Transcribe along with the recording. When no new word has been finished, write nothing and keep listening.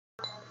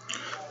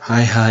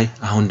ሃይ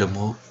አሁን ደግሞ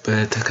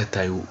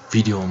በተከታዩ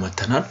ቪዲዮ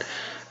መተናል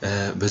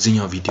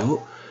በዚህኛው ቪዲዮ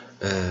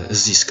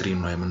እዚህ ስክሪን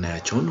ላይ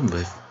የምናያቸውን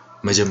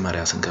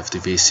በመጀመሪያ ስንከፍት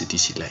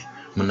VSDC ላይ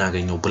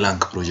የምናገኘው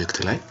ብላንክ ፕሮጀክት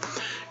ላይ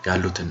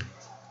ያሉትን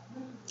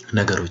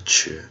ነገሮች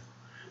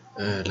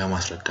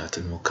ለማስረዳት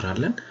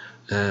እንሞክራለን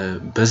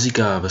በዚህ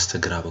ጋር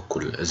በስተግራ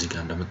በኩል እዚህ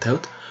ጋር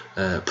እንደምታዩት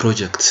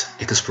ፕሮጀክት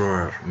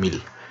ኤክስፕሎረር ሚል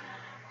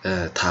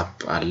ታብ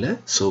አለ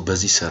ሶ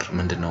በዚህ ስር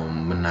ምንድነው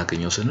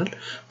የምናገኘው ስንል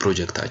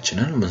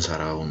ፕሮጀክታችንን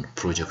ምንሰራውን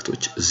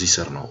ፕሮጀክቶች እዚህ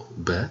ስር ነው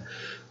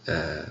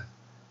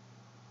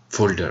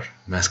በፎልደር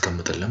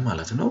ማስቀምጥልን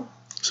ማለት ነው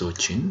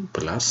ሶችን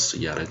ፕላስ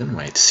ያረጋን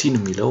ማየት ሲን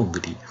የሚለው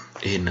እንግዲህ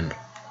ይሄንን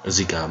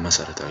እዚህ ጋር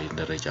መሰረታዊ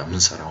ደረጃ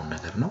ምንሰራውን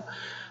ነገር ነው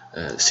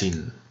ሲን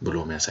ብሎ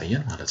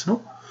የሚያሳየን ማለት ነው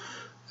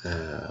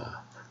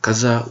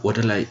ከዛ ወደ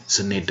ላይ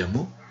ስንሄድ ደግሞ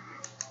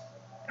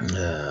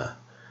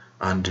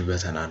አንድ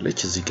በተን አለች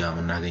እዚህ ጋር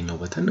የምናገኘው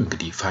በተን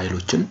እንግዲህ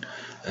ፋይሎችን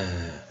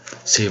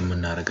ሴቭ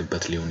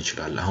የምናደርግበት ሊሆን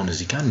ይችላል አሁን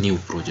እዚህ ጋር ኒው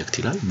ፕሮጀክት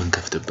ይላል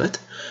ምንከፍትበት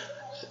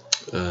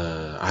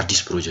አዲስ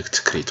ፕሮጀክት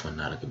ክሬት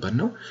የምናደርግበት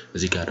ነው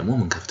እዚህ ጋር ደግሞ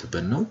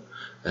ምንከፍትበት ነው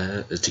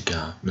እዚህ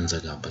ጋር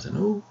ምንዘጋበት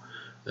ነው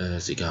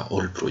እዚህ ጋር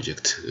ኦል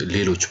ፕሮጀክት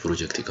ሌሎች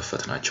ፕሮጀክት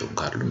የከፈትናቸው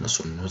ካሉ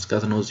እነሱን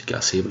መዝጋት ነው እዚህ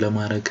ጋር ሴቭ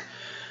ለማድረግ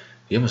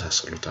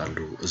የመሳሰሉት አሉ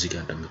እዚህ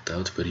ጋር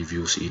እንደምታዩት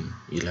በሪቪው ሲን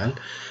ይላል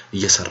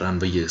እየሰራን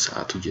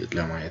በየሰዓቱ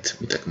ለማየት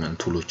የሚጠቅመን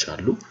ቱሎች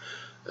አሉ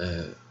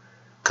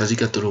ከዚህ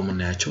ቀጥሎ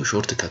የምናያቸው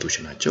ሾርት ከቶች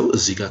ናቸው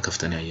እዚህ ጋር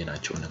ከፍተን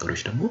ያየናቸው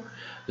ነገሮች ደግሞ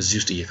እዚህ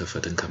ውስጥ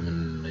እየከፈትን ከምን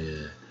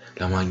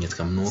ለማግኘት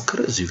ከምንሞክር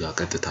እዚህ ጋር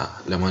ቀጥታ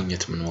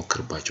ለማግኘት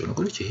የምንሞክርባቸው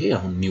ነገሮች ይሄ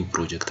አሁን ኒው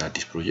ፕሮጀክት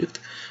አዲስ ፕሮጀክት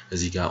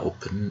እዚህ ጋር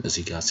ኦፕን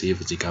እዚህ ጋር ሴቭ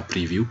እዚህ ጋር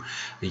ፕሪቪው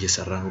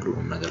እየሰራን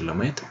ሁሉንም ነገር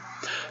ለማየት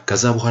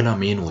ከዛ በኋላ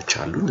ሜኑዎች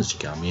አሉን እዚህ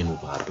ጋር ሜኑ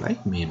ባር ላይ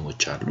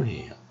ሜኑዎች አሉ ይሄ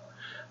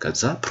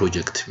ከዛ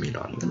ፕሮጀክት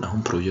ሚላለን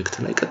አሁን ፕሮጀክት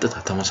ላይ ቀጥታ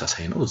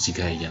ተመሳሳይ ነው እዚህ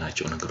ጋር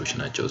ያየናቸው ነገሮች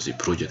ናቸው እዚህ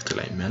ፕሮጀክት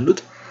ላይ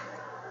የሚያሉት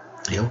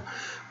ያው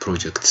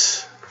ፕሮጀክት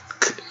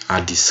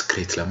አዲስ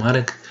ክሬት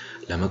ለማድረግ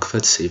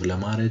ለመክፈት ሴቭ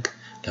ለማድረግ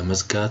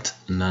ለመዝጋት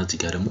እና እዚህ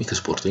ጋር ደግሞ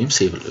ኤክስፖርት ወይም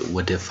ሴቭ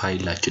ወደ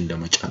ፋይላችን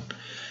እንደመጫን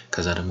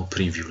ከዛ ደግሞ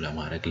ፕሪቪው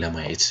ለማድረግ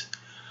ለማየት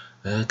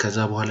ከዛ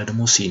በኋላ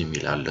ደግሞ ሲን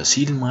ሚላል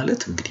ሲን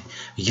ማለት እንግዲህ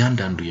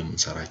እያንዳንዱ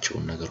የምንሰራቸው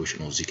ነገሮች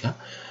ነው እዚህ ጋር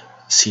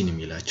ሲን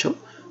ሚላቸው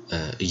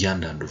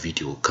እያንዳንዱ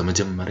ቪዲዮ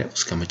ከመጀመሪያው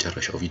እስከ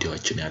መጨረሻው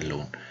ቪዲዮአችን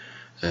ያለውን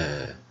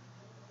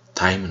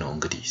ታይም ነው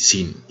እንግዲህ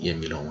ሲን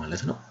የሚለው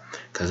ማለት ነው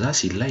ከዛ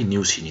ሲን ላይ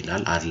ኒው ሲን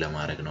ይላል አድ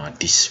ለማድረግ ነው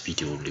አዲስ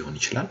ቪዲዮ ሊሆን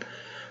ይችላል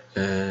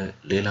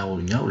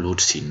ሌላውኛው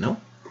ሎድ ሲን ነው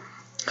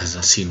ከዛ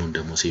ሲኑን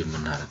ደግሞ ሴቭ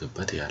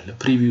የምናደርግበት ያለ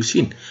ፕሪቪው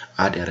ሲን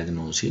አድ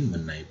ያደረግነው ሲን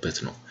የምናይበት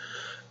ነው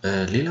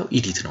ሌላው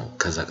ኤዲት ነው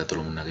ከዛ ቀጥሎ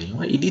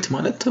የምናገኘው ኤዲት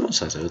ማለት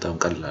ተመሳሳይ በጣም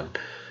ቀላል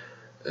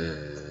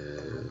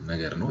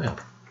ነገር ነው ያው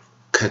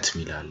ከት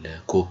ሚላለ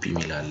ኮፒ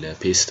ሚላለ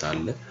ፔስት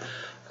አለ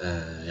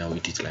ያው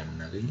ኤዲት ላይ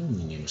የምናገኘው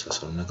ምን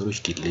የመሳሰሉ ነገሮች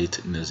ዲሌት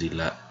እነዚህ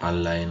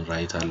አላይን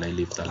ራይት አላይን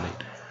ሌፍት አላይን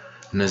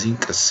እነዚህን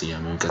ቀስ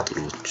ያመንቀጥሉ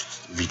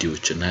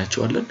ቪዲዮዎች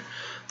እናያቸዋለን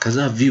ከዛ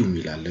ቪው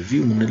ሚላለ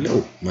ቪው ምንለው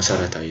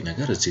መሰረታዊ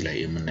ነገር እዚህ ላይ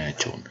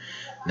የምናያቸው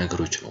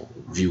ነገሮች ነው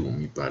ቪው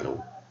የሚባለው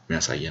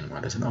የሚያሳየን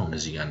ማለት ነው አሁን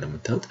እዚህ ጋር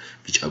እንደምታዩት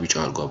ቢጫ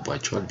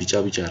አርጓባቸዋል ቢጫ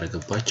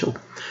ያረጋባቸው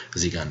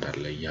እዚህ ጋር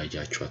እንዳለ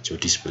ያያያችኋቸው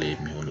ዲስፕሌይ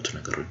የሚሆኑት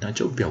ነገሮች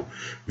ናቸው ያው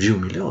ቪው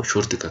ሚለው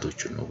ሾርት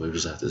ከቶችን ነው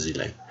በብዛት እዚህ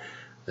ላይ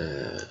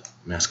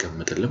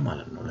የሚያስቀምጥልን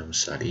ማለት ነው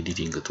ለምሳሌ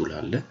ኤዲቲንግ ቱል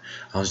አለ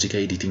አሁን እዚህ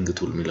ጋር ኤዲቲንግ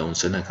ቱል ሚለውን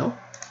ስነካው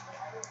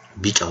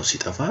ቢጫው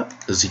ሲጠፋ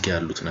እዚህ ጋር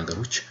ያሉት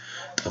ነገሮች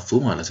ጠፉ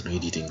ማለት ነው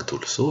ኤዲቲንግ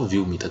ቱል ሶ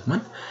ቪው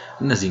የሚጠቅመን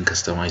እነዚህን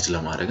ከስተማይዝ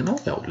ለማድረግ ነው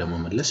ያው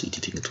ለመመለስ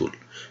ኤዲቲንግ ቱል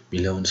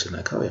ሚለውን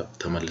ስነካው ያው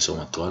ተመልሰው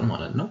መጥተዋል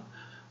ማለት ነው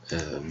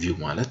ቪው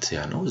ማለት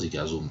ያ ነው እዚህ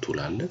ጋር ዙም ቱል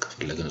አለ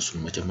ከፈለገን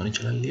እሱን መጨመር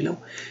እንችላለን ሌላው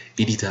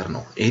ኤዲተር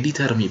ነው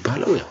ኤዲተር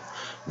የሚባለው ያው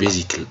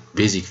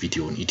ቤዚክ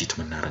ቪዲዮን ኤዲት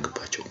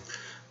የምናደርግባቸው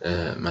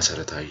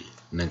መሰረታዊ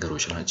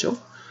ነገሮች ናቸው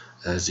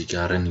እዚህ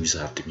ጋር ረን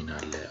ዊዛርድ ሚና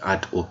አለ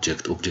አድ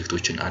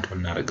ኦብጀክቶችን አድ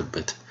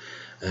የምናደርግበት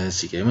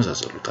እዚህ ጋር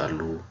የመሳሰሉት አሉ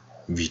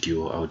ቪዲዮ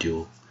አውዲዮ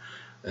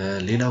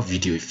ሌላው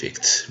ቪዲዮ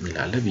ኢፌክት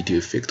ሚላለ ቪዲዮ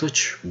ኢፌክቶች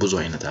ብዙ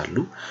አይነት አሉ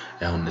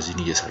ያው እነዚህን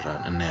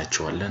እየሰራን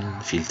እናያቸዋለን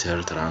ፊልተር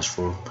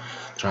ትራንስፎርም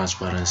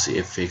ትራንስፓረንሲ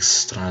ኤፌክትስ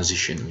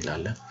ትራንዚሽን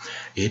ሚላለ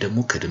ይሄ ደግሞ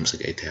ከድምጽ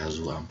ጋር የተያዙ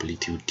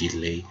አምፕሊቲዩድ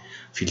ዲሌይ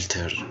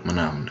ፊልተር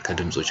ምናምን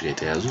ከድምጾች ጋር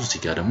የተያዙ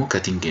እዚህ ጋር ደግሞ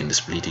ከቲንግ ኤንድ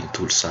ስፕሊቲንግ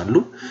ቱልስ አሉ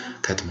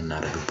ከት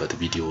ምናደርግበት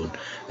ቪዲዮን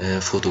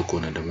ፎቶ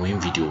ኮነ ደግሞ ወይም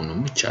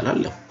ቪዲዮንም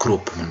ይቻላል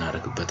ክሮፕ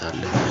ምናደርግበት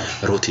አለ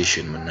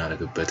ሮቴሽን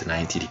ምናደርግበት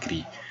 90 ዲግሪ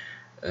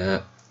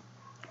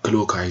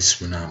ክሎካይስ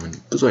ምናምን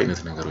ብዙ አይነት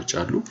ነገሮች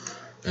አሉ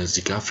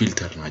እዚህ ጋር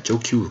ፊልተር ናቸው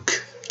ኪውክ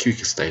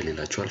ስታይል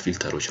ይላቸዋል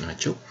ፊልተሮች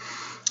ናቸው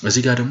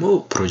እዚህ ጋር ደግሞ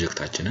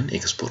ፕሮጀክታችንን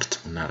ኤክስፖርት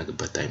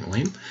ምናደርግበት ታይም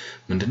ወይም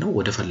ምንድነው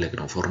ወደ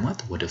ፈለግነው ፎርማት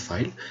ወደ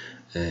ፋይል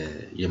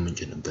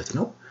የምንጭንበት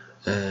ነው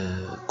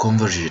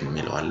ኮንቨርዥን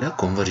የሚለው አለ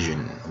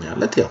ኮንቨርዥን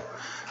ማለት ያው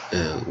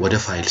ወደ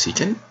ፋይል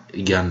ሲጭን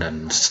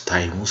እያንዳንዱ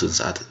ታይሙ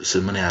ሰዓት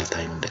ምን ያህል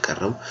ታይም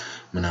እንደቀረው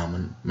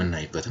ምናምን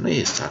ምናይበት ነው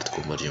ይሄ ስታርት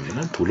ኮንቨርዥን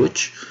ማለት ቱሎች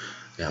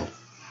ያው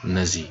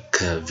እነዚህ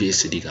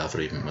ከVSD ጋር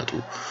አብረው የሚመጡ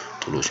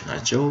ቱሎች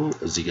ናቸው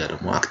እዚህ ጋር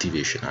ደግሞ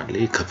አክቲቬሽን አለ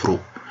ከፕሮ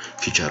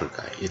ፊቸር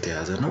ጋር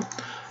የተያዘ ነው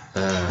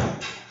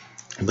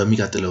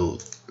በሚቀጥለው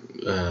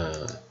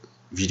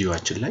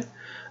ቪዲዮአችን ላይ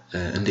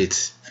እንዴት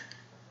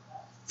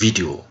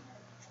ቪዲዮ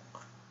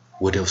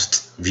ወደ ውስጥ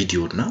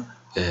ቪዲዮና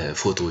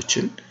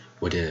ፎቶዎችን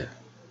ወደ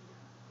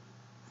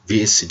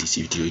VSDC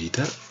ቪዲዮ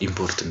ኤዲተር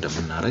ኢምፖርት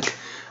እንደምናደርግ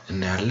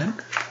እናያለን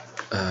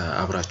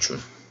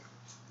አብራችሁን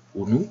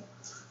ሁኑ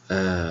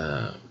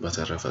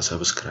በተረፈ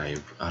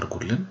ሰብስክራይብ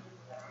አድርጉልን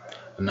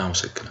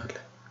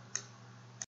እናመሰግናለን